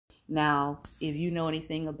Now, if you know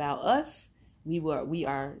anything about us, we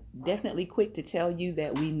are definitely quick to tell you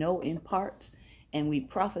that we know in part and we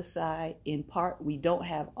prophesy in part. We don't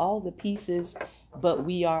have all the pieces, but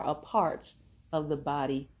we are a part of the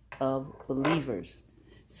body of believers.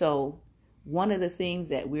 So one of the things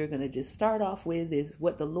that we're going to just start off with is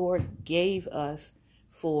what the Lord gave us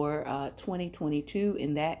for 2022,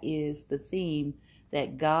 and that is the theme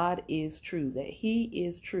that God is true, that He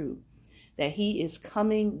is true, that He is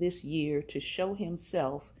coming this year to show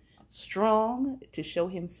Himself strong, to show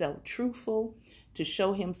Himself truthful, to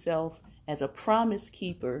show Himself as a promise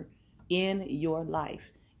keeper in your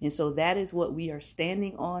life. And so that is what we are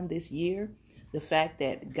standing on this year. The fact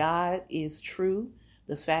that God is true,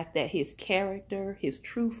 the fact that His character, His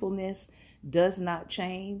truthfulness does not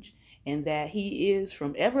change, and that He is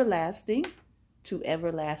from everlasting to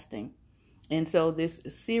everlasting. And so this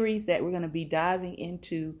series that we're going to be diving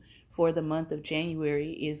into for the month of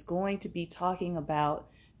January is going to be talking about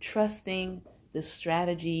trusting the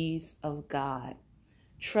strategies of God,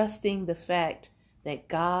 trusting the fact that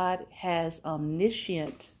God has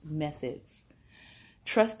omniscient methods,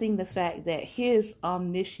 trusting the fact that His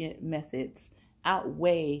omniscient methods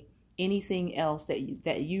outweigh anything else that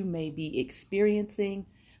you may be experiencing,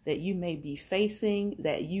 that you may be facing,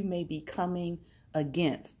 that you may be coming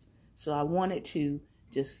against. So I wanted to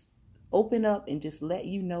just open up and just let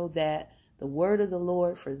you know that the word of the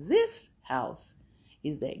Lord for this house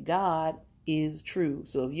is that God is true.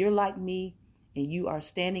 So if you're like me and you are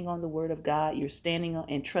standing on the word of God, you're standing on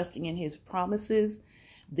and trusting in His promises,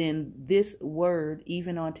 then this word,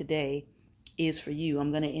 even on today, is for you. I'm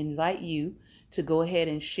going to invite you to go ahead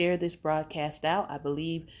and share this broadcast out. I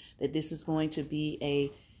believe that this is going to be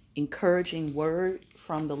a encouraging word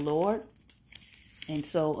from the Lord. And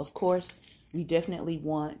so, of course, we definitely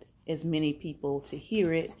want as many people to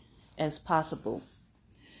hear it as possible.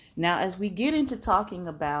 Now, as we get into talking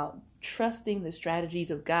about trusting the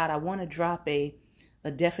strategies of God, I want to drop a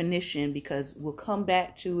definition, because we'll come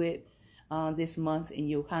back to it this month and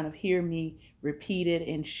you'll kind of hear me repeat it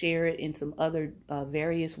and share it in some other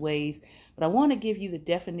various ways. But I want to give you the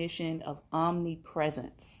definition of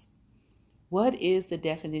omnipresence. What is the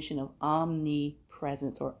definition of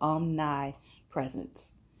omnipresence or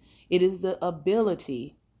omnipresence? It is the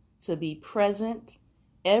ability to be present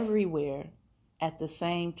everywhere at the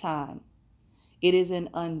same time. It is an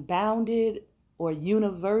unbounded or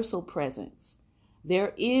universal presence.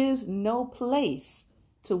 There is no place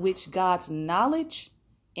to which God's knowledge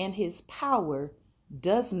and His power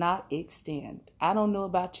does not extend. I don't know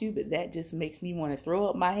about you, but that just makes me want to throw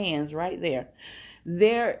up my hands right there.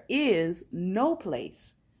 There is no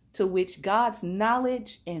place to which God's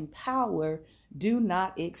knowledge and power do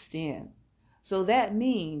not extend. So that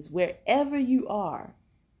means wherever you are,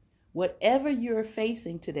 whatever you're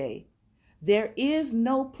facing today, there is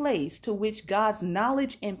no place to which God's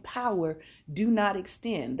knowledge and power do not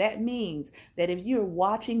extend. That means that if you're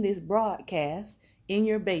watching this broadcast in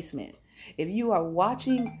your basement, if you are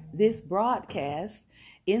watching this broadcast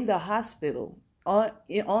in the hospital,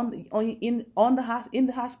 in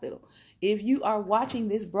the hospital, if you are watching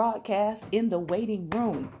this broadcast in the waiting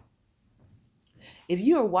room, if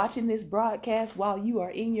you are watching this broadcast while you are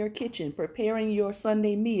in your kitchen preparing your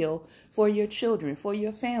Sunday meal for your children, for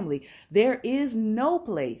your family, there is no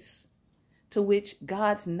place to which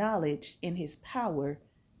God's knowledge and His power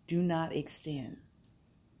do not extend.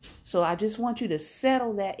 So I just want you to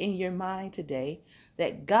settle that in your mind today,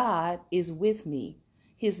 that God is with me.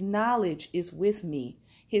 His knowledge is with me.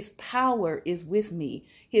 His power is with me.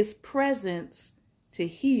 His presence to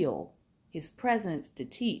heal, His presence to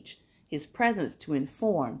teach, His presence to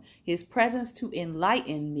inform, His presence to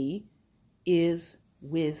enlighten me is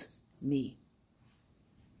with me.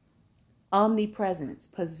 Omnipresence,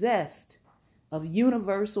 possessed of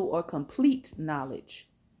universal or complete knowledge,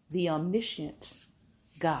 the omniscient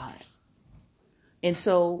God. And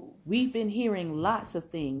so we've been hearing lots of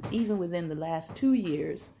things, even within the last 2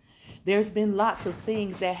 years. There's been lots of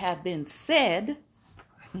things that have been said,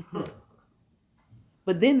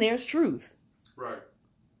 but then there's truth. Right.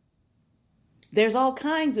 There's all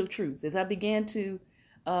kinds of truth as I began to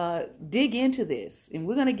dig into this, and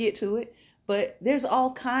we're going to get to it, but there's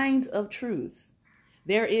all kinds of truth.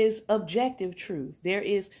 There is objective truth. There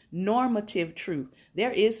is normative truth.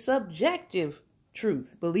 There is subjective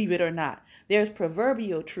truth, believe it or not. There's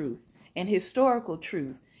proverbial truth and historical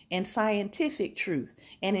truth and scientific truth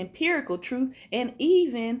and empirical truth and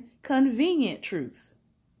even convenient truth.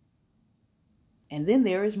 And then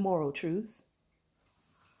there is moral truth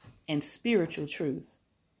and spiritual truth.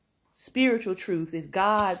 Spiritual truth is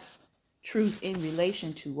God's truth in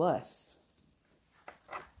relation to us.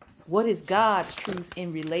 What is God's truth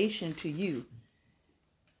in relation to you?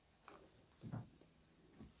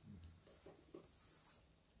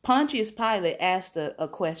 Pontius Pilate asked a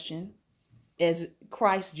question as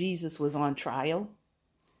Christ Jesus was on trial.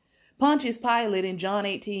 Pontius Pilate in John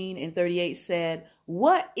 18:38 said,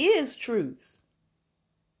 "What is truth?"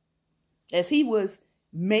 As he was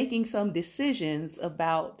making some decisions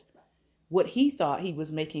about what he thought he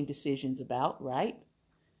was making decisions about, right?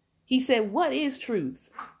 He said, "What is truth?"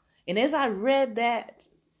 And as I read that,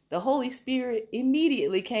 the Holy Spirit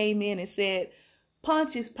immediately came in and said,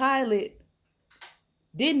 Pontius Pilate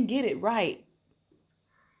didn't get it right,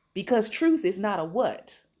 because truth is not a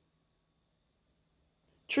what.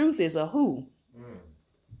 Truth is a who.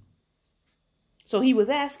 So he was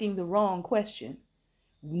asking the wrong question.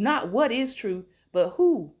 Not what is truth, but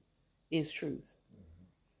who is truth.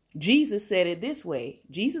 Jesus said it this way.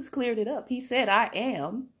 Jesus cleared it up. He said, "I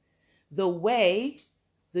am the way,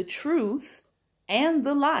 the truth, and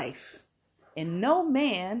the life. And no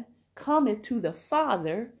man cometh to the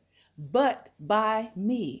Father but by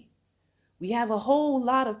me." We have a whole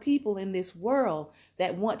lot of people in this world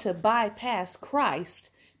that want to bypass Christ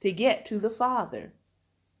to get to the Father.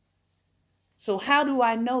 So how do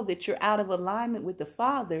I know that you're out of alignment with the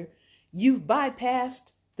Father? You've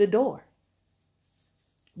bypassed the door.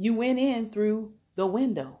 You went in through the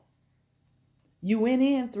window. You went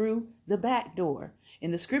in through the back door.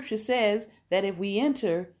 And the scripture says that if we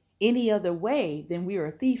enter any other way, then we are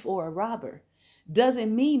a thief or a robber.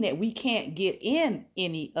 Doesn't mean that we can't get in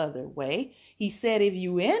any other way. He said if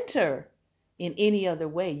you enter in any other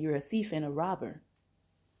way, you're a thief and a robber.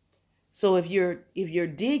 So if you're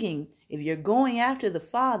digging, if you're going after the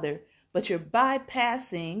Father, but you're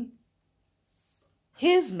bypassing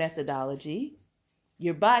his methodology,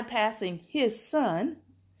 you're bypassing his Son,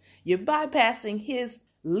 you're bypassing his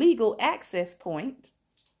legal access point.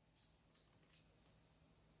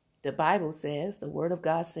 The Bible says, the Word of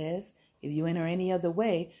God says, if you enter any other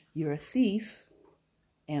way, you're a thief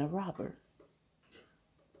and a robber.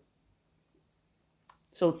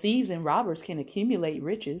 So thieves and robbers can accumulate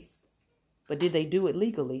riches, but did they do it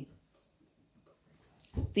legally?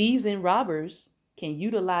 Thieves and robbers can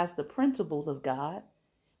utilize the principles of God,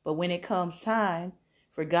 but when it comes time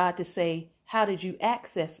for God to say, "How did you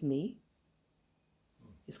access me?"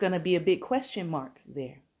 it's going to be a big question mark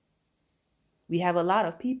there. We have a lot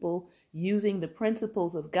of people using the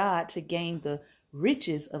principles of God to gain the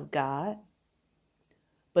riches of God,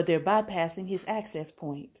 but they're bypassing his access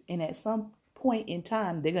point. And at some point in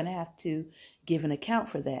time, they're going to have to give an account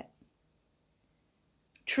for that.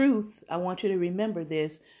 Truth, I want you to remember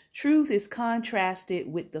this, truth is contrasted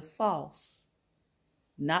with the false,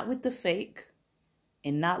 not with the fake,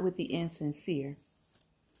 and not with the insincere.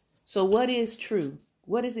 So what is true?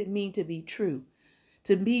 What does it mean to be true?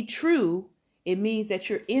 To be true, it means that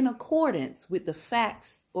you're in accordance with the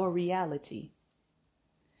facts or reality.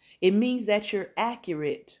 It means that you're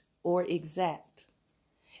accurate or exact.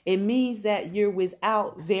 It means that you're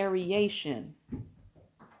without variation.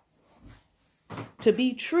 To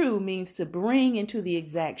be true means to bring into the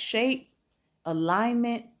exact shape,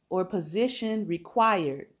 alignment, or position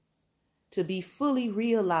required to be fully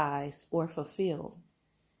realized or fulfilled.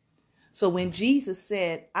 So when Jesus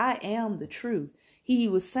said, "I am the truth," he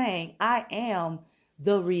was saying, I am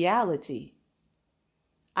the reality.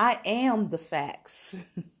 I am the facts.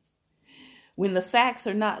 When the facts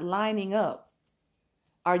are not lining up,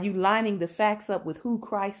 are you lining the facts up with who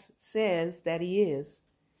Christ says that he is?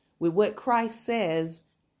 With what Christ says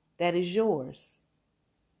that is yours?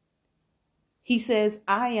 He says,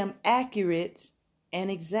 "I am accurate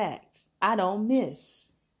and exact. I don't miss."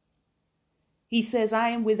 He says, "I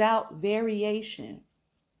am without variation.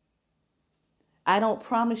 I don't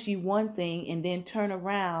promise you one thing and then turn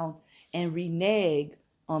around and renege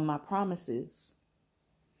on my promises.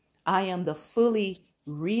 I am the fully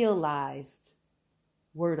realized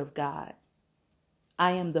Word of God.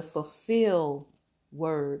 I am the fulfilled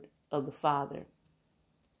Word of the Father."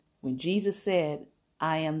 When Jesus said,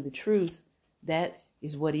 "I am the truth," that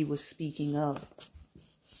is what he was speaking of.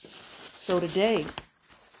 So today,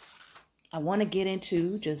 I want to get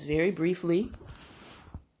into, just very briefly,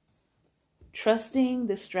 trusting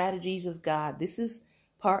the strategies of God. This is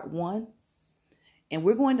part 1. And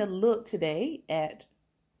we're going to look today at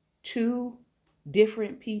 2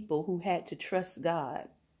 different people who had to trust God.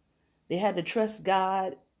 They had to trust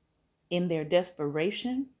God in their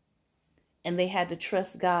desperation, and they had to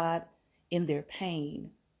trust God in their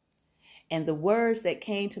pain. And the words that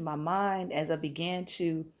came to my mind as I began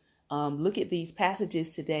to look at these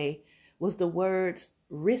passages today was the words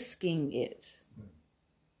risking it.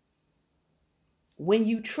 when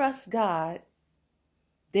you trust God,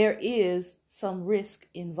 there is some risk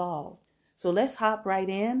involved. So let's hop right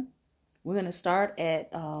in. We're going to start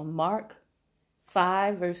at Mark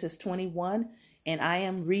 5, verses 21. And I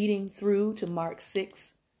am reading through to Mark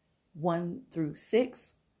 6, 1 through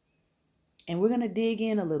 6. And we're going to dig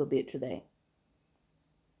in a little bit today.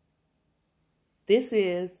 This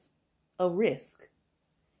is a risk.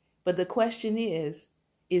 But the question is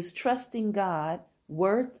trusting God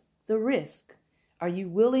worth the risk? Are you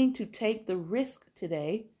willing to take the risk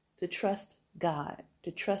today to trust God,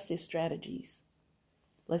 to trust his strategies?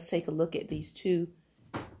 Let's take a look at these two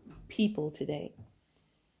people today.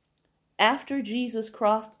 After Jesus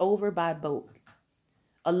crossed over by boat,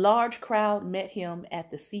 a large crowd met him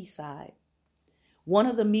at the seaside. One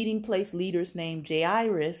of the meeting place leaders named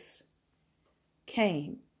Jairus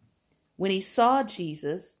came. When he saw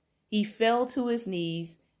Jesus, he fell to his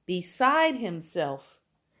knees beside himself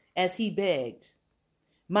as he begged,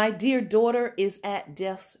 "My dear daughter is at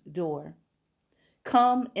death's door.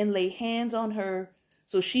 Come and lay hands on her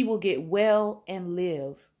so she will get well and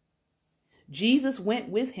live." Jesus went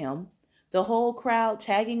with him, the whole crowd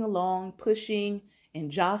tagging along, pushing and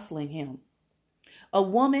jostling him. A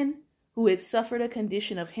woman who had suffered a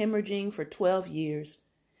condition of hemorrhaging for 12 years,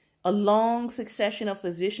 a long succession of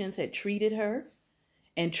physicians had treated her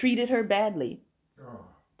and treated her badly,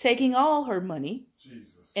 taking all her money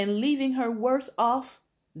and leaving her worse off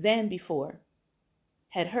than before,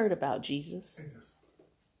 had heard about Jesus.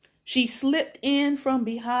 She slipped in from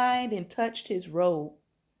behind and touched his robe.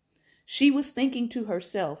 She was thinking to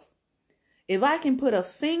herself, if I can put a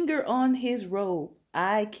finger on his robe,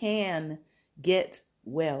 I can get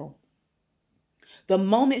well. The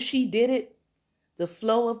moment she did it, the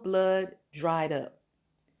flow of blood dried up.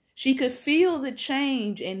 She could feel the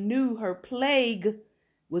change and knew her plague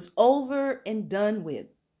was over and done with.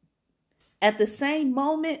 At the same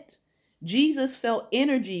moment, Jesus felt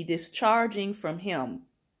energy discharging from him.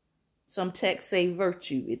 Some texts say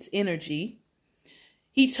virtue, it's energy.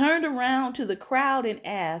 He turned around to the crowd and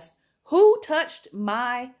asked, "Who touched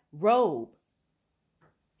my robe?"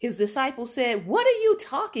 His disciples said, "What are you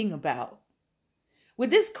talking about? With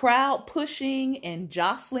this crowd pushing and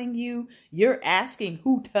jostling you, you're asking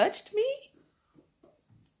who touched me?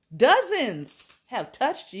 Dozens have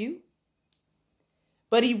touched you."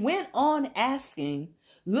 But he went on asking,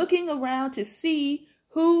 looking around to see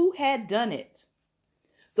who had done it.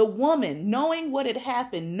 The woman, knowing what had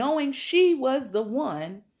happened, knowing she was the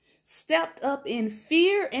one, stepped up in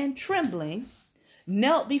fear and trembling,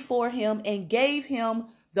 knelt before him and gave him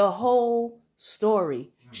the whole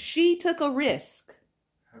story. She took a risk.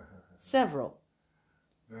 Several.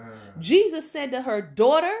 Jesus said to her,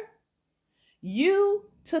 "Daughter,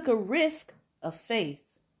 you took a risk of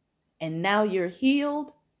faith, and now you're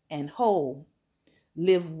healed and whole.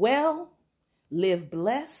 Live well, live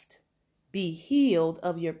blessed, be healed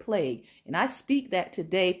of your plague." And I speak that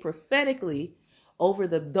today prophetically over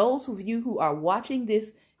those of you who are watching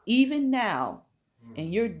this even now,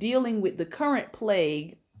 and you're dealing with the current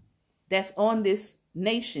plague that's on this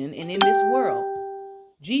nation and in this world.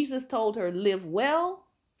 Jesus told her, live well,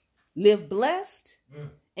 live blessed,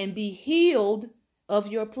 and be healed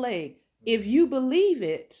of your plague. If you believe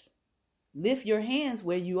it, lift your hands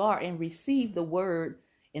where you are and receive the word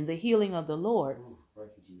and the healing of the Lord.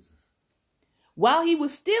 Thank you, Jesus. While he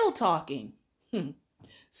was still talking,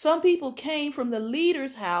 some people came from the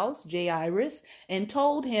leader's house, Jairus, and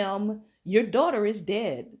told him, "Your daughter is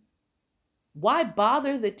dead. Why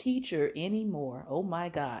bother the teacher anymore?" Oh my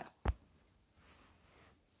God.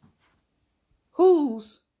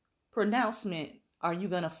 Whose pronouncement are you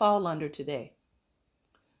going to fall under today?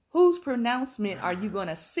 Whose pronouncement are you going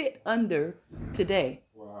to sit under today?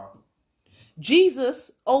 Wow. Jesus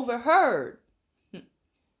overheard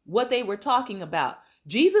what they were talking about.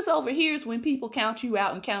 Jesus overhears when people count you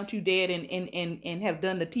out and count you dead and have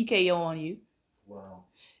done the TKO on you. Wow.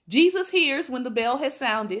 Jesus hears when the bell has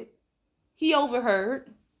sounded. He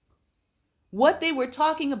overheard what they were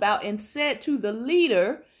talking about and said to the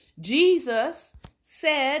leader. Jesus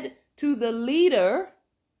said to the leader,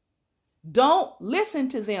 "Don't listen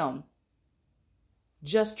to them.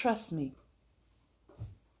 Just trust me."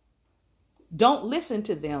 Don't listen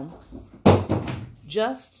to them.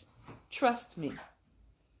 Just trust me.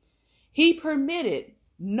 He permitted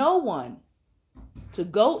no one to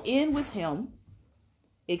go in with him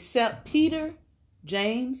except Peter,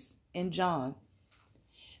 James, and John.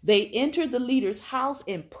 They entered the leader's house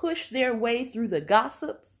and pushed their way through the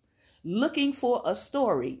gossips, looking for a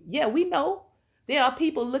story. Yeah, we know there are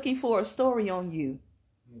people looking for a story on you.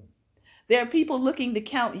 There are people looking to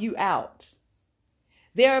count you out.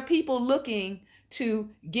 There are people looking to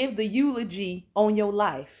give the eulogy on your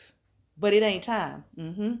life, but it ain't time.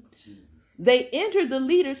 They entered the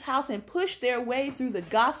leader's house and pushed their way through the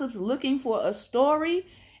gossips looking for a story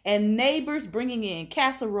and neighbors bringing in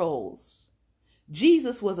casseroles.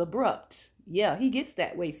 Jesus was abrupt. Yeah, he gets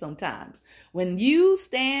that way sometimes. When you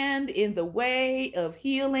stand in the way of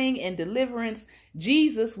healing and deliverance,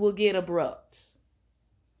 Jesus will get abrupt.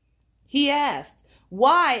 He asked,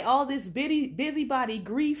 why all this busybody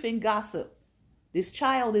grief and gossip? This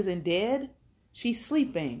child isn't dead. She's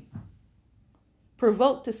sleeping.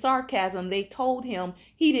 Provoked to sarcasm, they told him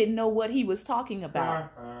he didn't know what he was talking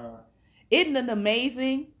about. Isn't it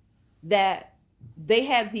amazing that they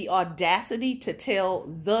had the audacity to tell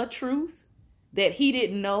the truth, that he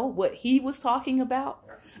didn't know what he was talking about?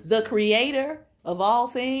 The creator of all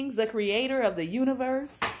things, the creator of the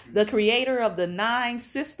universe, the creator of the 9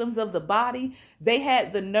 systems of the body. They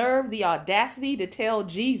had the nerve, the audacity to tell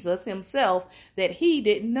Jesus himself that he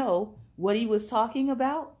didn't know what he was talking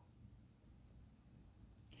about.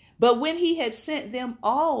 But when he had sent them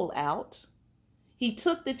all out, he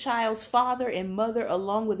took the child's father and mother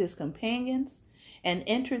along with his companions and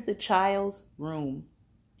entered the child's room.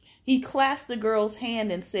 He clasped the girl's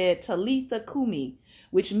hand and said, Talitha Kumi,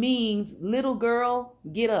 which means, little girl,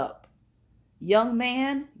 get up. Young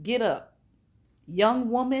man, get up.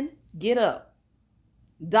 Young woman, get up.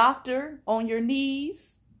 Doctor, on your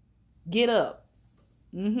knees, get up.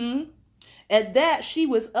 At that, she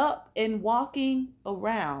was up and walking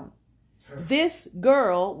around. This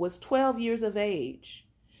girl was 12 years of age.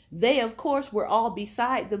 They, of course, were all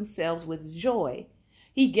beside themselves with joy.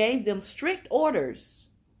 He gave them strict orders.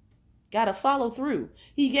 Got to follow through.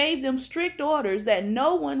 He gave them strict orders that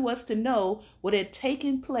no one was to know what had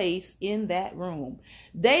taken place in that room.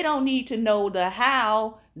 They don't need to know the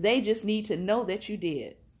how. They just need to know that you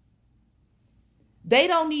did. They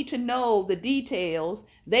don't need to know the details.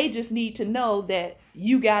 They just need to know that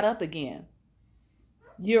you got up again.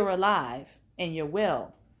 You're alive and you're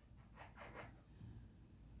well.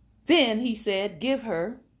 Then he said, give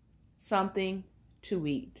her something to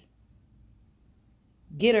eat.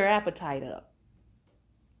 Get her appetite up.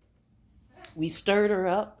 We stirred her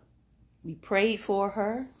up. We prayed for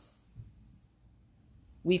her.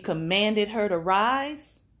 We commanded her to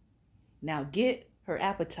rise. Now get her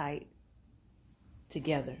appetite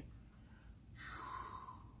together.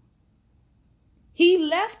 He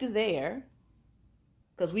left there,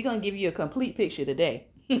 because we're going to give you a complete picture today.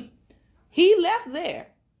 He left there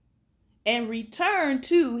and returned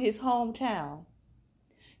to his hometown.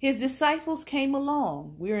 His disciples came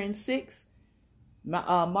along. We're in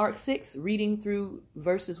Mark 6, reading through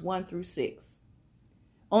verses 1 through 6.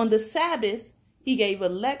 On the Sabbath, he gave a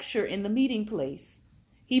lecture in the meeting place.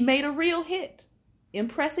 He made a real hit,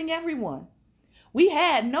 impressing everyone. We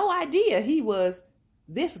had no idea he was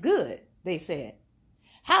this good, they said.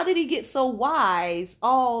 How did he get so wise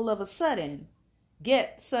all of a sudden?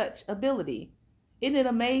 Get such ability? Isn't it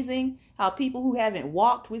amazing how people who haven't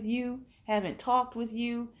walked with you, haven't talked with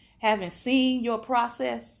you, haven't seen your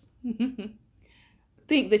process,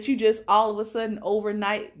 think that you just all of a sudden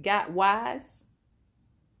overnight got wise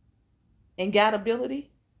and got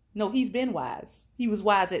ability? No, he's been wise. He was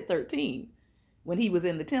wise at 13 when he was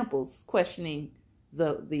in the temples questioning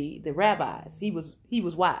the rabbis. He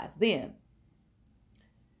was wise then.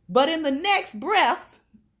 But in the next breath,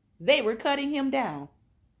 they were cutting him down.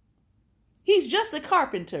 He's just a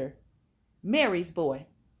carpenter, Mary's boy.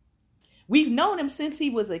 We've known him since he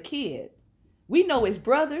was a kid. We know his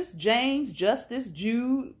brothers, James, Justus,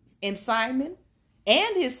 Jude, and Simon,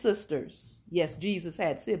 and his sisters. Yes, Jesus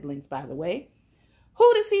had siblings, by the way.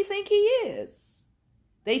 Who does he think he is?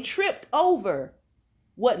 They tripped over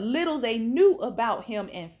what little they knew about him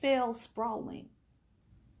and fell sprawling.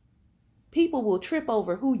 People will trip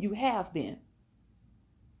over who you have been.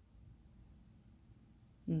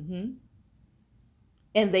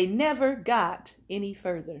 And they never got any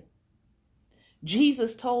further.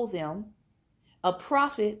 Jesus told them, a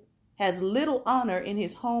prophet has little honor in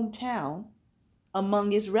his hometown,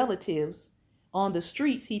 among his relatives, on the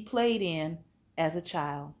streets he played in as a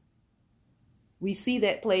child. We see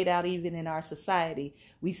that played out even in our society.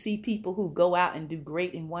 We see people who go out and do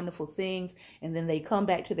great and wonderful things, and then they come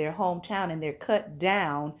back to their hometown and they're cut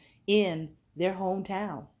down in their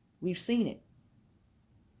hometown. We've seen it.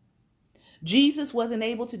 Jesus wasn't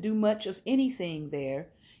able to do much of anything there.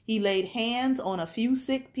 He laid hands on a few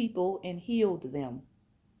sick people and healed them.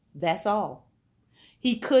 That's all.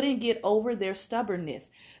 He couldn't get over their stubbornness.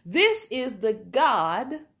 This is the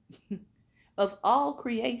God of all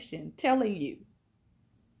creation telling you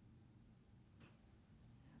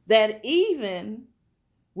that even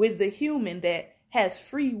with the human that has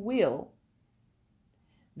free will,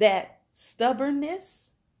 that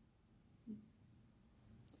stubbornness,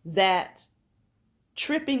 that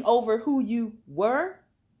tripping over who you were,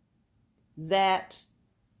 that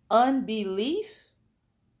unbelief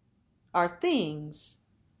are things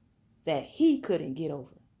that he couldn't get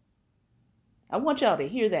over. I want y'all to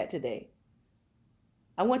hear that today.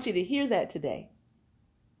 I want you to hear that today.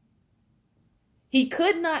 He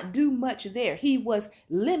could not do much there. He was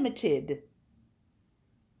limited.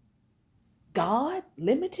 God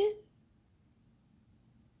limited?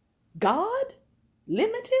 God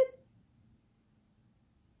limited?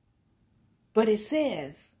 But it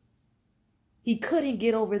says he couldn't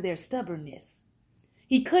get over their stubbornness.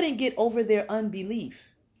 He couldn't get over their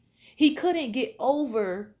unbelief. He couldn't get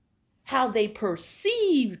over how they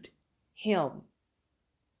perceived him.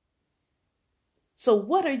 So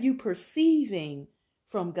what are you perceiving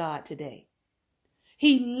from God today?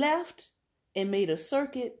 He left and made a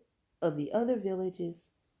circuit of the other villages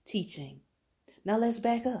teaching. Now let's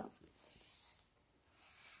back up.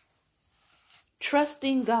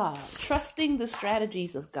 Trusting God, trusting the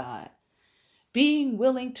strategies of God, being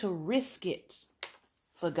willing to risk it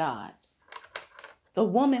for God. The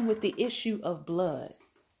woman with the issue of blood,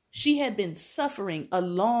 she had been suffering a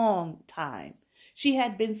long time. She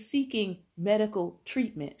had been seeking medical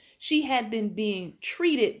treatment. She had been being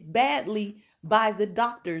treated badly by the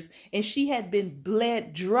doctors, and she had been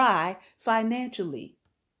bled dry financially.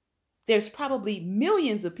 There's probably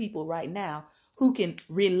millions of people right now who can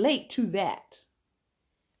relate to that.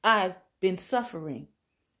 I've been suffering.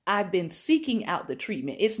 I've been seeking out the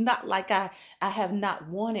treatment. It's not like I have not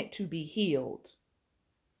wanted to be healed.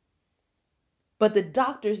 But the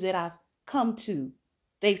doctors that I've come to,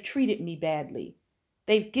 they've treated me badly.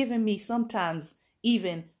 They've given me sometimes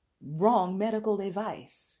even wrong medical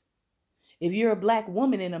advice. If you're a Black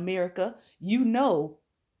woman in America, you know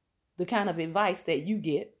the kind of advice that you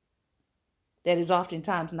get that is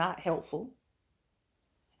oftentimes not helpful.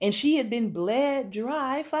 And she had been bled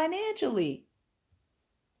dry financially.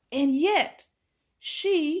 And yet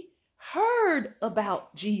she heard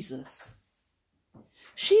about Jesus.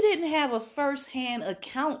 She didn't have a first-hand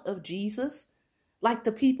account of Jesus like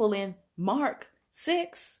the people in Mark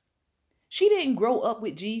 6. She didn't grow up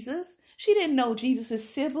with Jesus. She didn't know Jesus'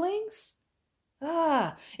 siblings.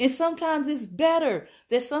 And sometimes it's better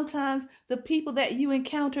that sometimes the people that you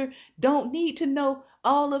encounter don't need to know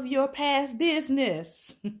all of your past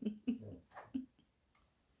business.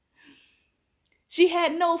 She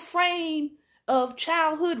had no frame of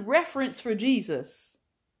childhood reference for Jesus.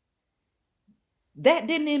 That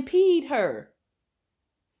didn't impede her.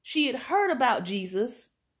 She had heard about Jesus,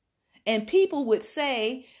 and people would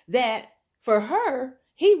say that for her,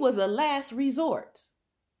 he was a last resort.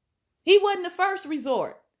 He wasn't the first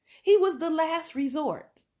resort. He was the last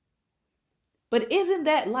resort. But isn't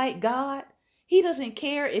that like God? He doesn't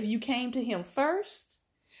care if you came to him first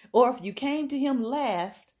or if you came to him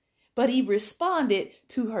last, but he responded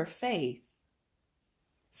to her faith.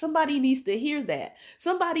 Somebody needs to hear that.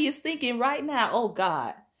 Somebody is thinking right now, oh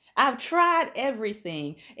God, I've tried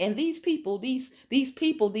everything. And these people, these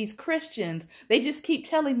Christians, they just keep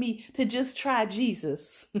telling me to just try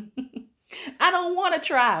Jesus. I don't want to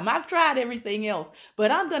try him. I've tried everything else,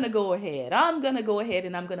 but I'm going to go ahead. I'm going to go ahead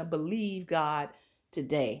and I'm going to believe God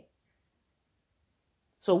today.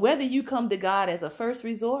 So whether you come to God as a first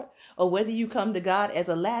resort or whether you come to God as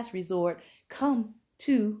a last resort, come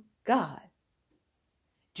to God.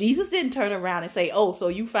 Jesus didn't turn around and say, oh, so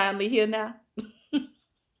you finally here now?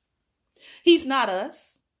 He's not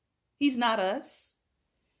us. He's not us.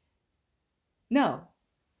 No.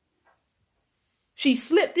 She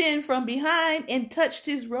slipped in from behind and touched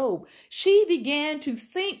his robe. She began to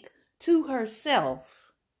think to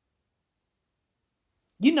herself.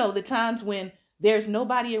 You know, the times when there's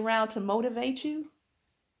nobody around to motivate you.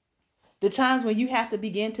 The times when you have to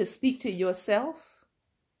begin to speak to yourself.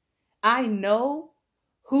 I know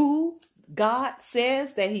who God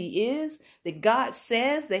says that he is. That God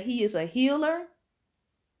says that he is a healer.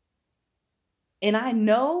 And I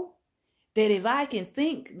know that if I can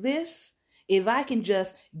think this, if I can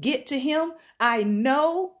just get to him, I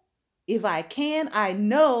know if I can, I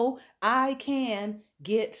know I can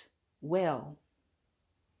get well.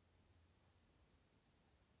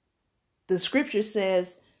 The scripture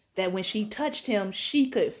says that when she touched him, she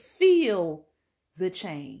could feel the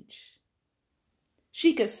change.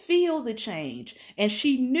 She could feel the change, and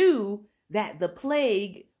she knew that the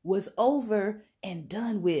plague was over and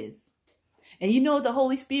done with. And you know, the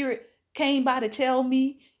Holy Spirit came by to tell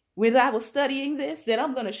me when I was studying this that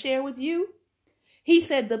I'm going to share with you. He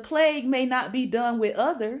said the plague may not be done with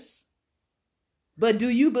others, But do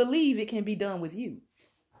you believe it can be done with you?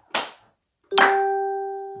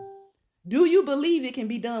 Do you believe it can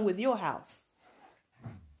be done with your house?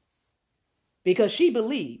 Because she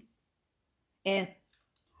believed, and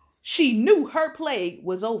she knew her plague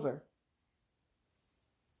was over.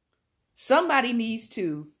 Somebody needs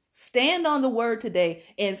to stand on the word today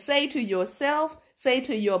and say to yourself, say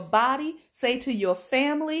to your body, say to your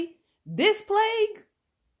family, this plague,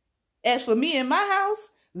 as for me and my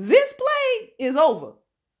house, this plague is over.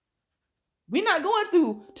 We're not going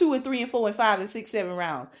through 2 and 3 and 4 and 5 and 6, 7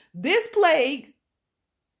 rounds. This plague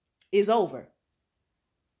is over.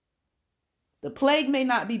 The plague may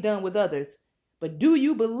not be done with others, but do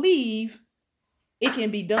you believe it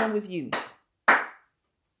can be done with you?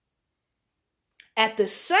 At the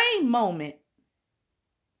same moment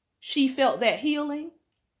she felt that healing,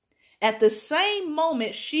 at the same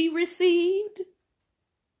moment she received,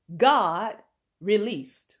 God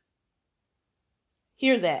released.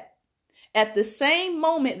 Hear that. At the same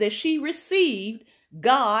moment that she received,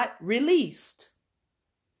 God released.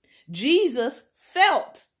 Jesus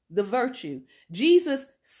felt the virtue. Jesus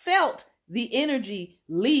felt the energy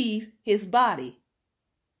leave his body.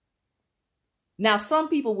 Now, some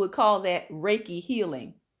people would call that Reiki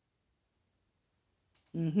healing.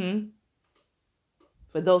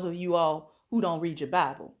 For those of you all who don't read your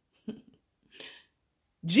Bible.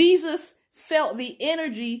 Jesus felt the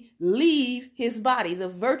energy leave his body, the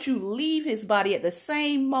virtue leave his body at the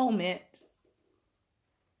same moment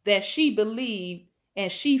that she believed,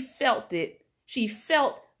 and she felt it. She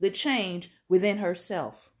felt the change within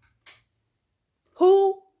herself.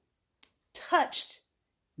 Who touched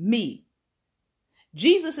me?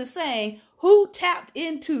 Jesus is saying, who tapped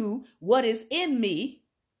into what is in me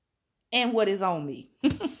and what is on me?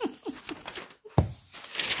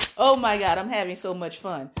 Oh my God, I'm having so much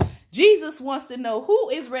fun. Jesus wants to know who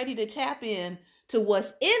is ready to tap in to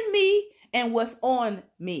what's in me and what's on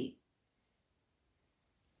me.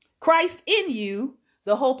 Christ in you,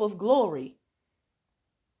 the hope of glory.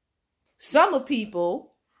 Some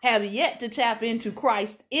people have yet to tap into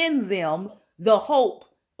Christ in them, the hope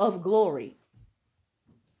of glory.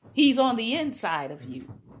 He's on the inside of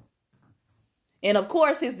you. And of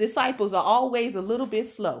course, his disciples are always a little bit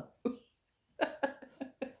slow.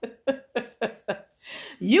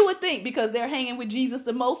 You would think because they're hanging with Jesus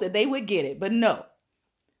the most that they would get it, but no.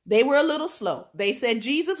 They were a little slow. They said,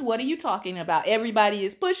 Jesus, what are you talking about? Everybody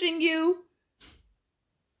is pushing you.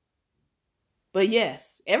 But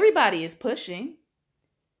yes, everybody is pushing.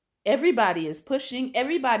 Everybody is pushing.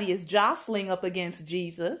 Everybody is jostling up against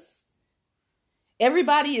Jesus.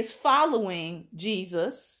 Everybody is following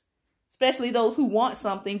Jesus, especially those who want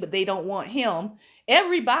something, but they don't want him.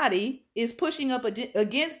 Everybody is pushing up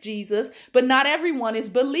against Jesus, but not everyone is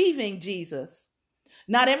believing Jesus.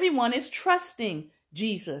 Not everyone is trusting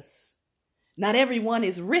Jesus. Not everyone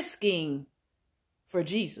is risking for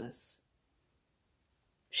Jesus.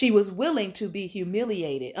 She was willing to be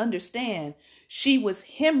humiliated. Understand, she was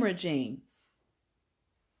hemorrhaging.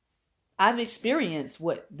 I've experienced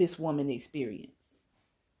what this woman experienced.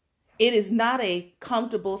 It is not a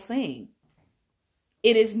comfortable thing.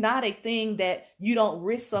 It is not a thing that you don't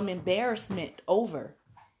risk some embarrassment over.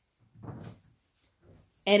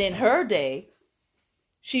 And in her day,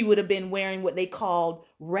 she would have been wearing what they called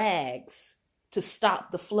rags to stop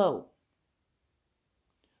the flow.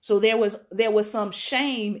 So there was some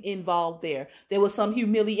shame involved there. There was some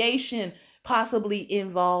humiliation possibly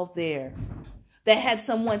involved there. That had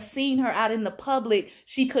someone seen her out in the public,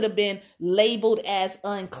 she could have been labeled as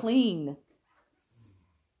unclean.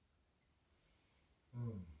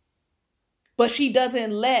 But she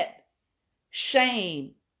doesn't let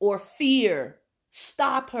shame or fear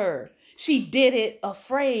stop her. She did it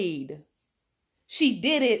afraid. She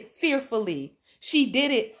did it fearfully. She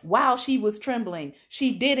did it while she was trembling.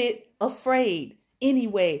 She did it afraid.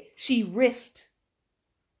 Anyway, she risked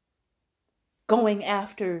going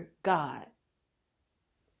after God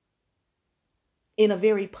in a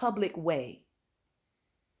very public way.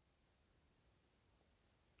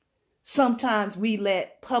 Sometimes we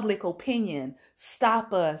let public opinion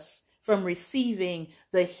stop us from receiving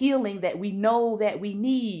the healing that we know that we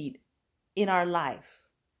need in our life.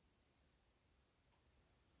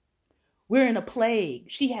 We're in a plague.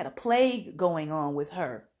 She had a plague going on with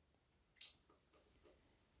her.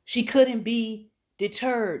 She couldn't be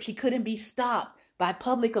deterred. She couldn't be stopped by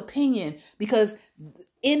public opinion because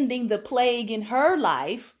ending the plague in her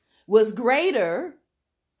life was greater.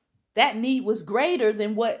 That need was greater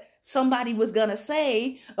than what somebody was going to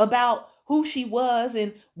say about who she was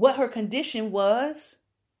and what her condition was.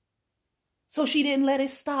 So she didn't let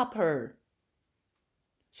it stop her.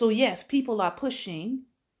 So yes, people are pushing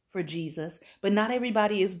for Jesus, but not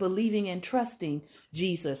everybody is believing and trusting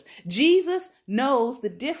Jesus. Jesus knows the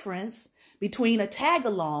difference between a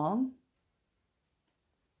tag-along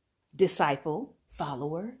disciple,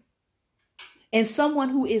 follower, and someone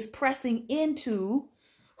who is pressing into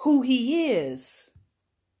who he is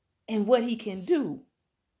and what he can do.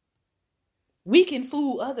 We can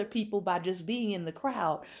fool other people by just being in the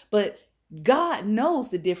crowd, but God knows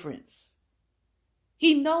the difference.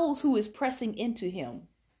 He knows who is pressing into him.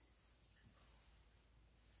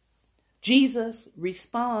 Jesus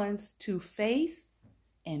responds to faith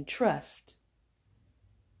and trust.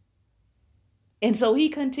 And so he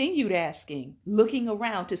continued asking, looking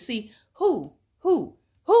around to see who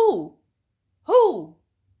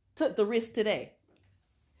took the risk today?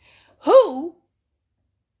 Who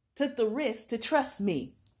took the risk to trust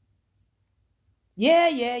me?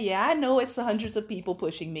 Yeah. I know it's hundreds of people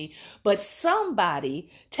pushing me, but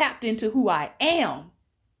somebody tapped into who I am.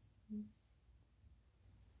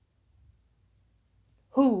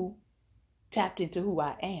 Who tapped into who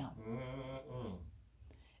I am?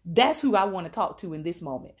 That's who I want to talk to in this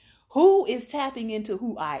moment. Who is tapping into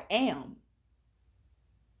who I am?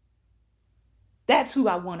 That's who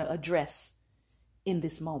I want to address in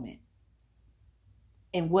this moment.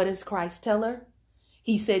 And what does Christ tell her?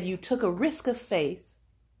 He said, you took a risk of faith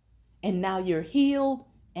and now you're healed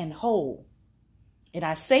and whole. And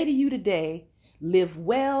I say to you today, live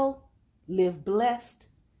well, live blessed,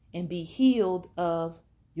 and be healed of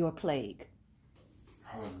your plague.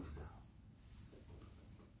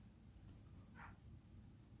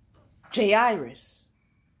 Jairus,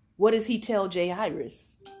 what does he tell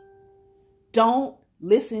Jairus? Don't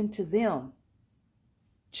listen to them.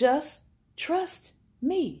 Just trust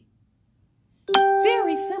me.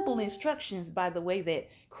 Very simple instructions, by the way, that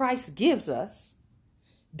Christ gives us.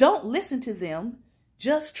 Don't listen to them.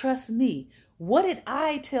 Just trust me. What did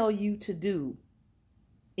I tell you to do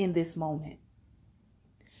in this moment?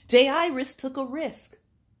 Jairus took a risk.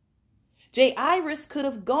 Jairus could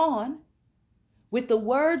have gone with the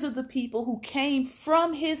words of the people who came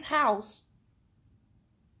from his house.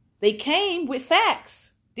 They came with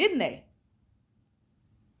facts, didn't they?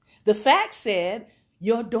 The facts said,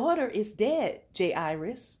 your daughter is dead,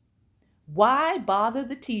 Jairus. Why bother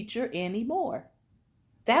the teacher anymore?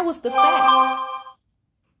 That was the fact.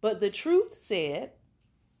 But the truth said,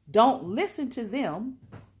 don't listen to them.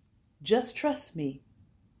 Just trust me.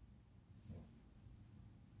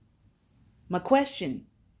 My question,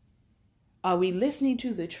 are we listening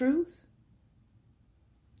to the truth?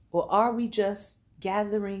 Or are we just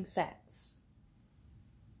gathering facts?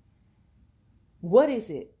 What is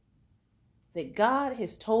it that God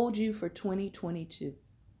has told you for 2022?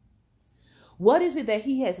 What is it that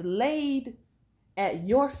he has laid at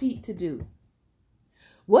your feet to do?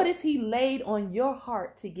 What has he laid on your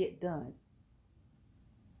heart to get done?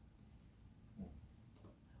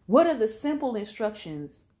 What are the simple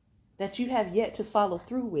instructions that you have yet to follow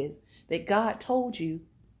through with that God told you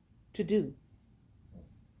to do?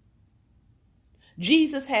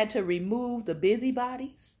 Jesus had to remove the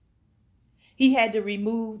busybodies. He had to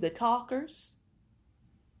remove the talkers.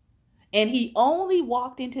 And he only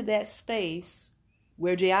walked into that space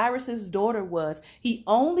where Jairus' daughter was. He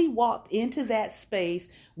only walked into that space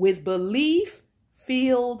with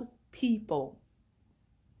belief-filled people.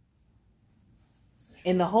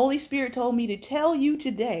 And the Holy Spirit told me to tell you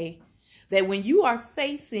today that when you are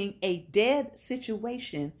facing a dead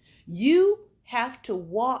situation, you have to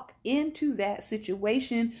walk into that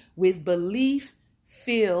situation with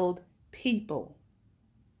belief-filled people.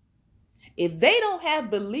 If they don't have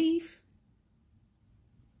belief,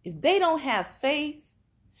 if they don't have faith,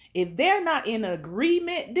 if they're not in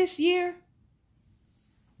agreement this year,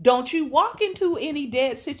 don't you walk into any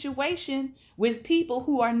dead situation with people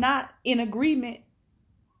who are not in agreement.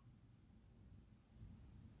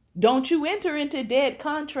 Don't you enter into dead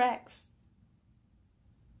contracts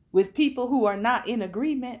with people who are not in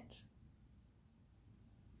agreement.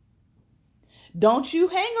 Don't you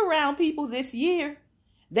hang around people this year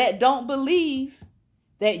that don't believe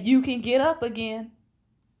that you can get up again.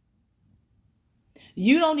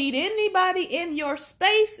 You don't need anybody in your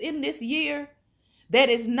space in this year that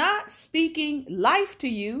is not speaking life to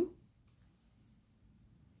you.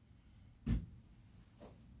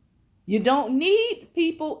 You don't need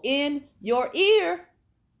people in your ear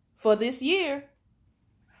for this year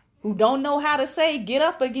who don't know how to say get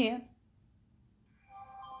up again,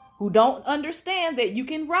 who don't understand that you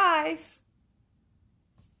can rise.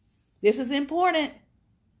 This is important.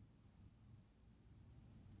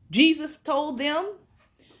 Jesus told them,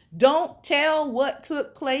 don't tell what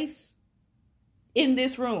took place in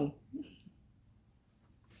this room.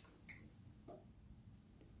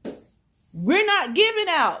 We're not giving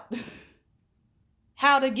out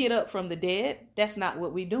how to get up from the dead. That's not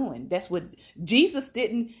what we're doing. That's what Jesus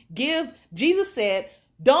didn't give. Jesus said,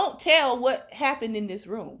 don't tell what happened in this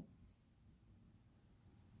room.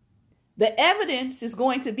 The evidence is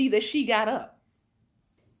going to be that she got up.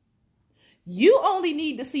 You only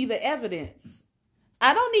need to see the evidence.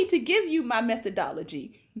 I don't need to give you my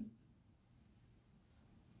methodology.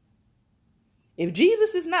 If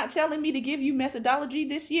Jesus is not telling me to give you methodology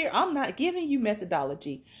this year, I'm not giving you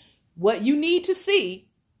methodology. What you need to see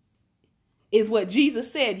is what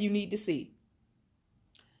Jesus said you need to see.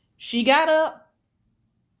 She got up.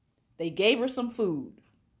 They gave her some food.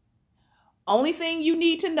 Only thing you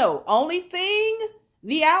need to know. Only thing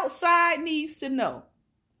the outside needs to know.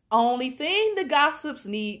 Only thing the gossips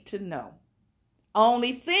need to know.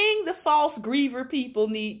 Only thing the false griever people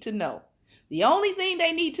need to know. The only thing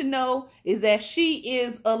they need to know is that she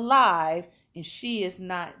is alive and she is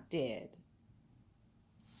not dead.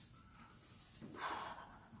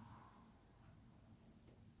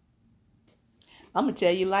 I'm going to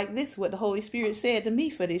tell you like this, what the Holy Spirit said to me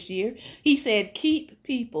for this year. He said, keep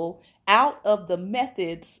people out of the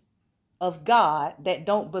methods of God that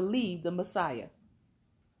don't believe the Messiah.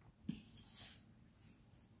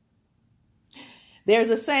 There's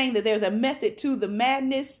a saying that there's a method to the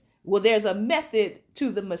madness. Well, there's a method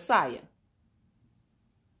to the Messiah.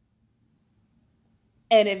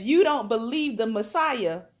 And if you don't believe the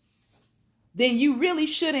Messiah, then you really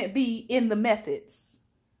shouldn't be in the methods.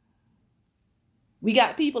 We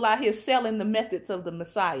got people out here selling the methods of the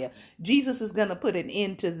Messiah. Jesus is going to put an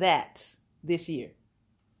end to that this year.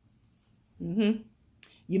 You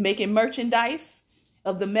making merchandise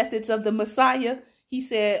of the methods of the Messiah? He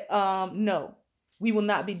said, no, we will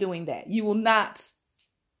not be doing that. You will not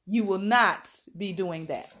be doing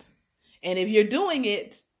that. And if you're doing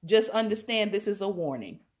it, just understand this is a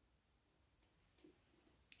warning.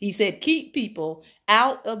 He said, keep people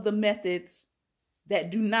out of the methods that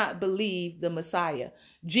do not believe the Messiah.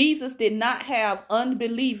 Jesus did not have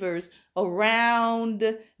unbelievers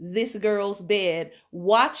around this girl's bed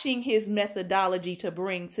watching his methodology to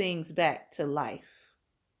bring things back to life.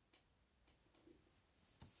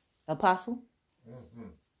 Apostle? Mm-hmm.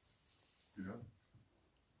 You done?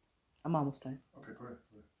 I'm almost done. Okay, go ahead.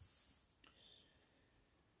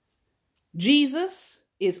 Jesus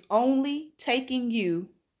is only taking you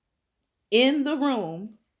in the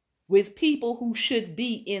room with people who should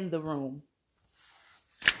be in the room.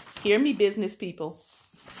 Hear me, business people.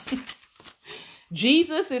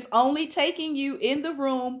 Jesus is only taking you in the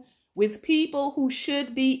room with people who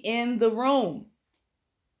should be in the room.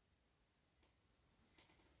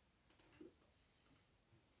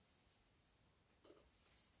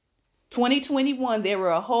 In 2021, there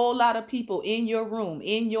were a whole lot of people in your room,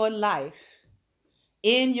 in your life,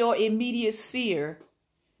 in your immediate sphere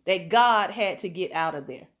that God had to get out of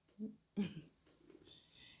there.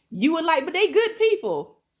 You were like, but they good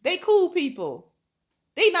people. They cool people.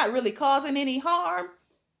 They not really causing any harm.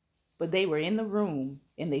 But they were in the room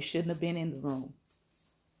and they shouldn't have been in the room.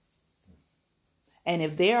 And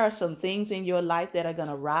if there are some things in your life that are going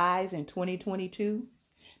to rise in 2022,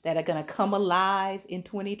 that are going to come alive in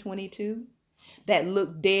 2022, that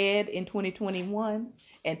look dead in 2021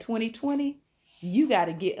 and 2020, you got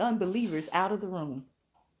to get unbelievers out of the room.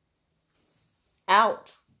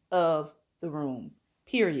 Out of the room.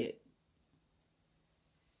 Period.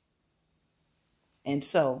 And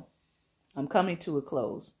so, I'm coming to a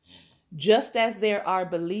close. Just as there are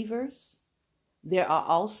believers, there are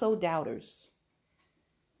also doubters.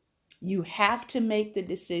 You have to make the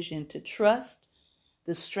decision to trust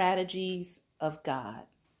the strategies of God.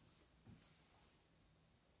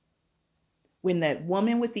 When that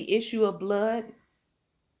woman with the issue of blood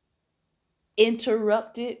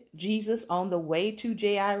interrupted Jesus on the way to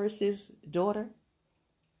Jairus' daughter,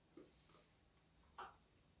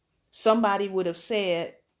 somebody would have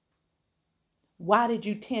said, why did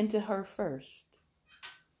you tend to her first?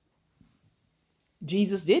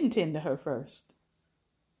 Jesus didn't tend to her first.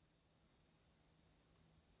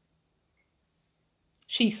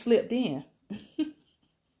 She slipped in.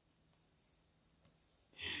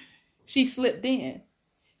 She slipped in.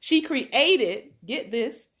 She created, get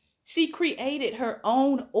this, she created her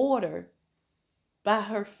own order by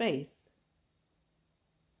her faith.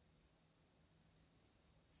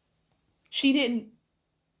 She didn't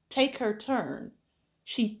take her turn.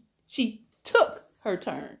 She took her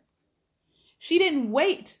turn. She didn't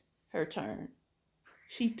wait her turn.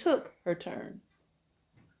 She took her turn.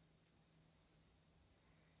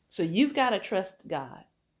 So you've got to trust God.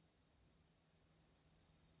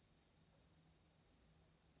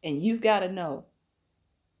 And you've got to know,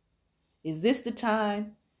 is this the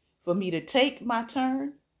time for me to take my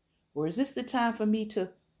turn? Or is this the time for me to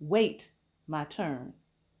wait my turn?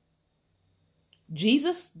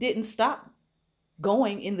 Jesus didn't stop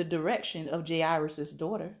going in the direction of Jairus'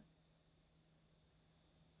 daughter.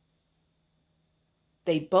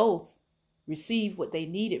 They both received what they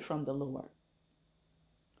needed from the Lord.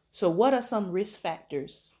 So what are some risk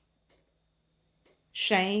factors?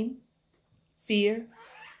 Shame, fear,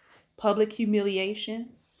 public humiliation,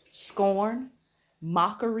 scorn,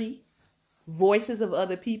 mockery, voices of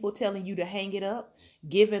other people telling you to hang it up,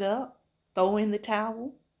 give it up, throw in the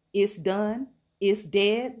towel, it's done, it's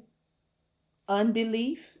dead,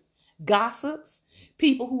 unbelief, gossips,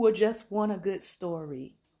 people who just want a good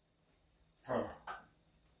story.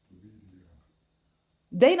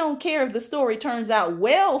 They don't care if the story turns out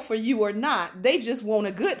well for you or not. They just want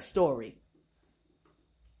a good story.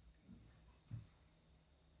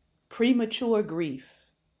 Premature grief.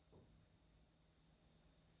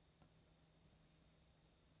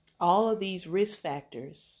 All of these risk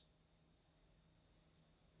factors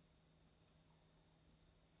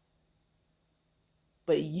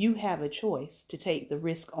but you have a choice to take the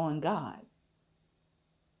risk on God.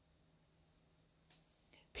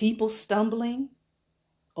 People stumbling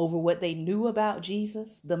over what they knew about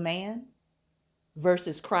Jesus, the man,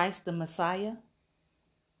 versus Christ, the Messiah.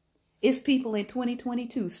 It's people in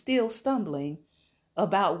 2022 still stumbling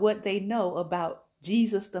about what they know about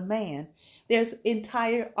Jesus, the man. There's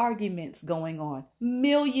entire arguments going on,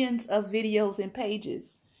 millions of videos and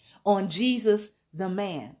pages on Jesus, the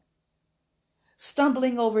man,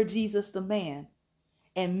 stumbling over Jesus, the man,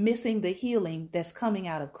 and missing the healing that's coming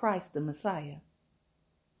out of Christ, the Messiah.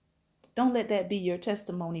 Don't let that be your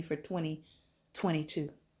testimony for 2022.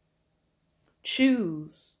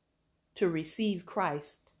 Choose to receive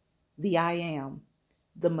Christ, the I am,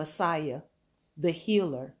 the Messiah, the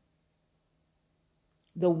healer,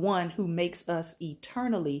 the one who makes us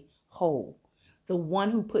eternally whole, the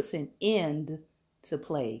one who puts an end to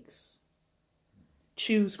plagues.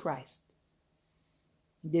 Choose Christ.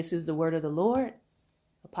 This is the word of the Lord.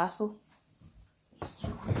 Apostle.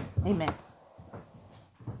 Amen.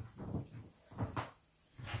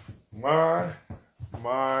 My.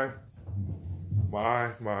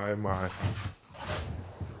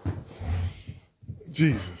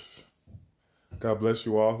 Jesus. God bless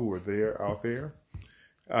you all who are out there.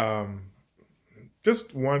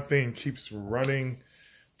 Just one thing keeps running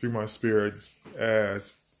through my spirit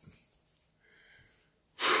as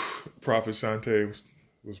Prophet Shante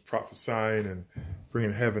was prophesying and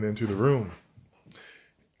bringing heaven into the room.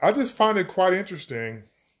 I just find it quite interesting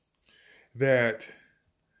that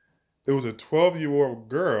there was a 12-year-old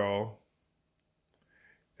girl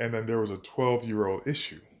and then there was a 12-year-old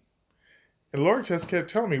issue. And the Lord just kept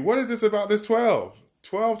telling me, what is this about this 12?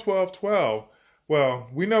 12, 12, 12. Well,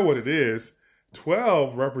 we know what it is.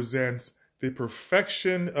 12 represents the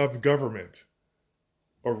perfection of government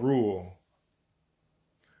or rule.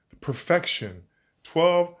 Perfection.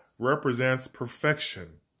 12 represents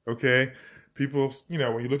perfection. Okay? People, when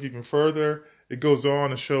you look even further, it goes on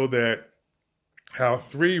to show that how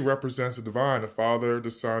 3 represents the divine, the Father,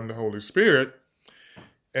 the Son, the Holy Spirit.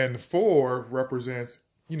 And 4 represents,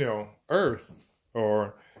 earth,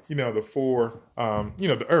 or, the 4,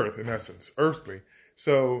 the earth in essence, earthly.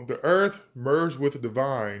 So the earth merged with the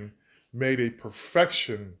divine made a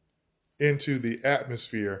perfection into the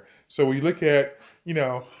atmosphere. So when you look at,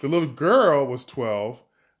 the little girl was 12.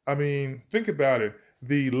 I mean, think about it.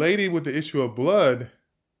 The lady with the issue of blood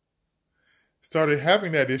started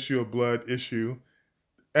having that issue of blood issue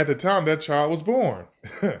at the time that child was born.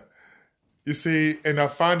 You see, and I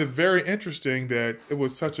find it very interesting that it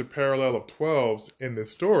was such a parallel of 12s in this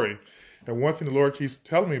story. And one thing the Lord keeps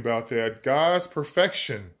telling me about that, God's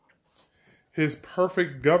perfection, his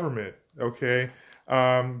perfect government, okay?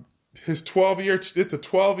 It's the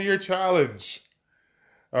 12-year challenge,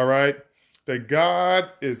 all right? That God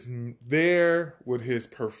is there with his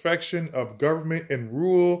perfection of government and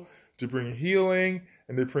rule to bring healing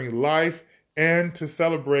and to bring life and to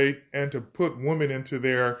celebrate and to put women into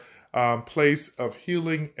their place of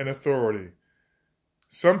healing and authority.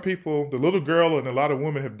 Some people, the little girl and a lot of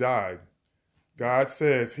women have died. God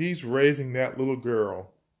says he's raising that little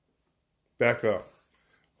girl back up.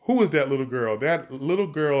 Who is that little girl? That little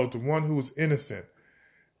girl is the one who was innocent,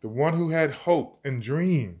 the one who had hope and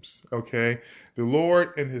dreams, okay? The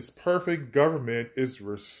Lord in his perfect government is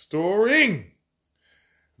restoring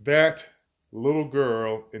that little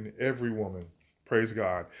girl in every woman. Praise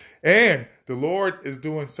God. And the Lord is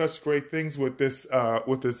doing such great things with this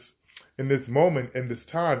in this moment, in this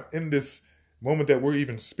time, in this moment that we're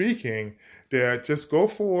even speaking, that just go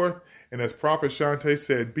forth and, as Prophet Shante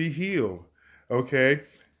said, be healed. Okay?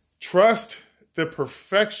 Trust the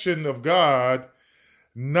perfection of God,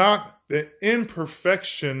 not the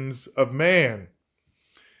imperfections of man.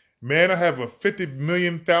 Man, I have a 50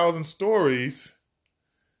 million thousand stories,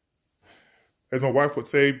 as my wife would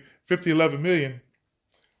say, 11 million.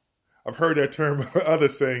 I've heard that term,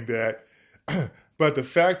 others saying that. But the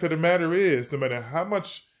fact of the matter is, no matter how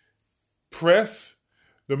much press,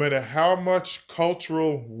 no matter how much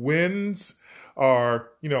cultural winds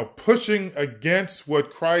are, pushing against what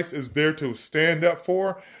Christ is there to stand up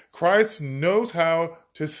for, Christ knows how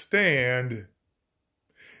to stand.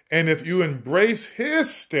 And if you embrace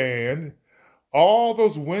his stand, all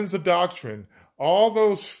those winds of doctrine, all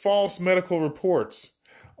those false medical reports,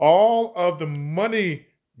 all of the money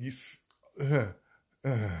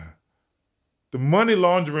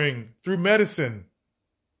laundering through medicine,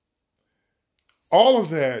 all of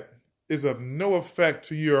that is of no effect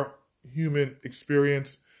to your human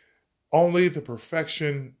experience. Only the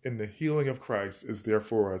perfection and the healing of Christ is there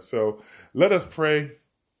for us. So let us pray.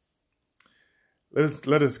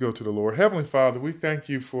 Let us go to the Lord. Heavenly Father, we thank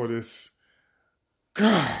you for this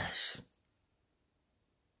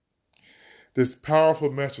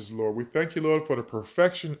powerful message, Lord. We thank you, Lord, for the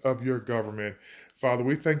perfection of your government. Father,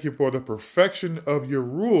 we thank you for the perfection of your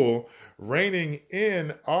rule reigning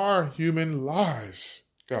in our human lives,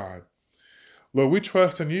 God. Lord, we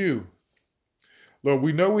trust in you. Lord,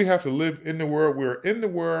 we know we have to live in the world. We are in the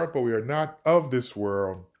world, but we are not of this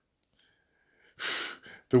world.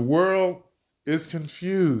 The world is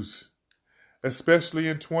confused, especially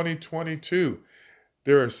in 2022.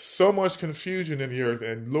 There is so much confusion in the earth,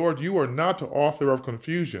 and Lord, you are not the author of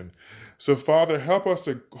confusion. So, Father, help us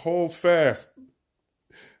to hold fast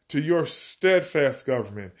to your steadfast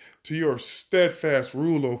government, to your steadfast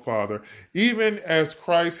rule, O Father, even as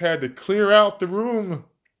Christ had to clear out the room,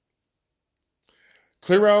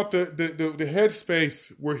 clear out the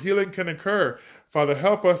headspace where healing can occur. Father,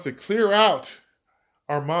 help us to clear out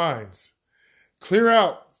our minds, clear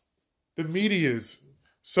out the medias,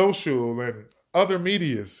 social and other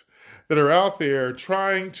medias that are out there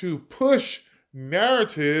trying to push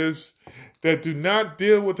narratives that do not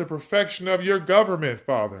deal with the perfection of your government,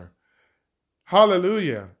 Father.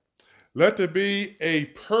 Hallelujah. Let there be a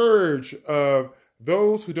purge of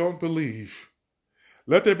those who don't believe.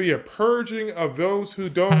 Let there be a purging of those who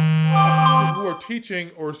are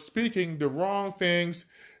teaching or speaking the wrong things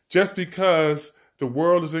just because the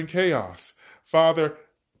world is in chaos. Father,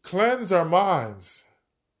 cleanse our minds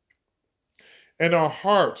and our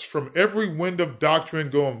hearts from every wind of doctrine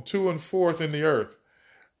going to and forth in the earth,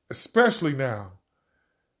 especially now,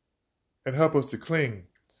 and help us to cling.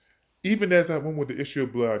 Even as I went with the issue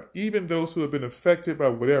of blood, even those who have been affected by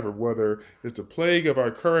whether it's the plague of our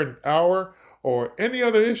current hour or any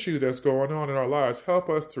other issue that's going on in our lives, help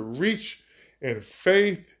us to reach in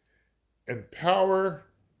faith and power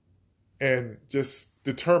and just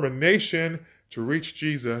determination to reach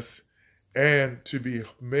Jesus and to be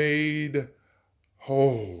made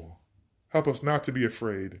whole. Help us not to be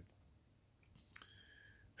afraid.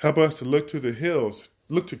 Help us to look to the hills,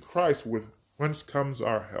 look to Christ with whence comes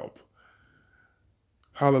our help.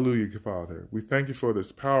 Hallelujah, Father. We thank you for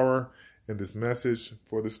this power and this message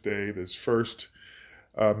for this day, this first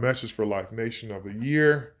Message for Life Nation of the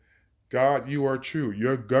year. God, you are true.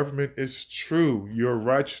 Your government is true. Your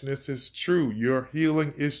righteousness is true. Your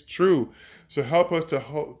healing is true. So help us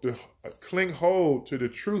to cling hold to the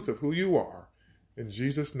truth of who you are. In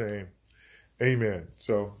Jesus' name, amen.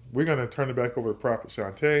 So we're going to turn it back over to Prophet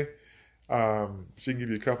Shante. She can give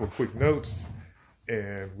you a couple of quick notes,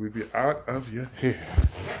 and we'll be out of your hair.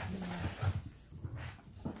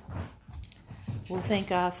 Well, thank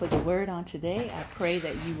God for the word on today. I pray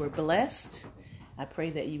that you were blessed. I pray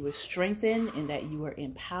that you were strengthened and that you were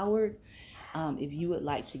empowered. If you would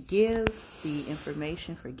like to give, the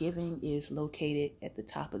information for giving is located at the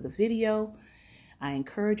top of the video. I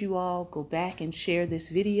encourage you all, go back and share this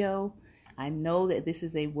video. I know that this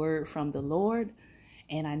is a word from the Lord,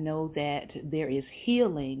 and I know that there is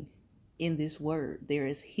healing in this word. There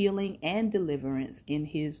is healing and deliverance in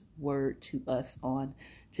his word to us on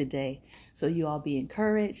today. So you all be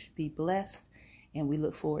encouraged, be blessed, and we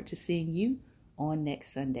look forward to seeing you on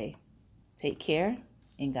next Sunday. Take care,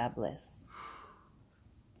 and God bless.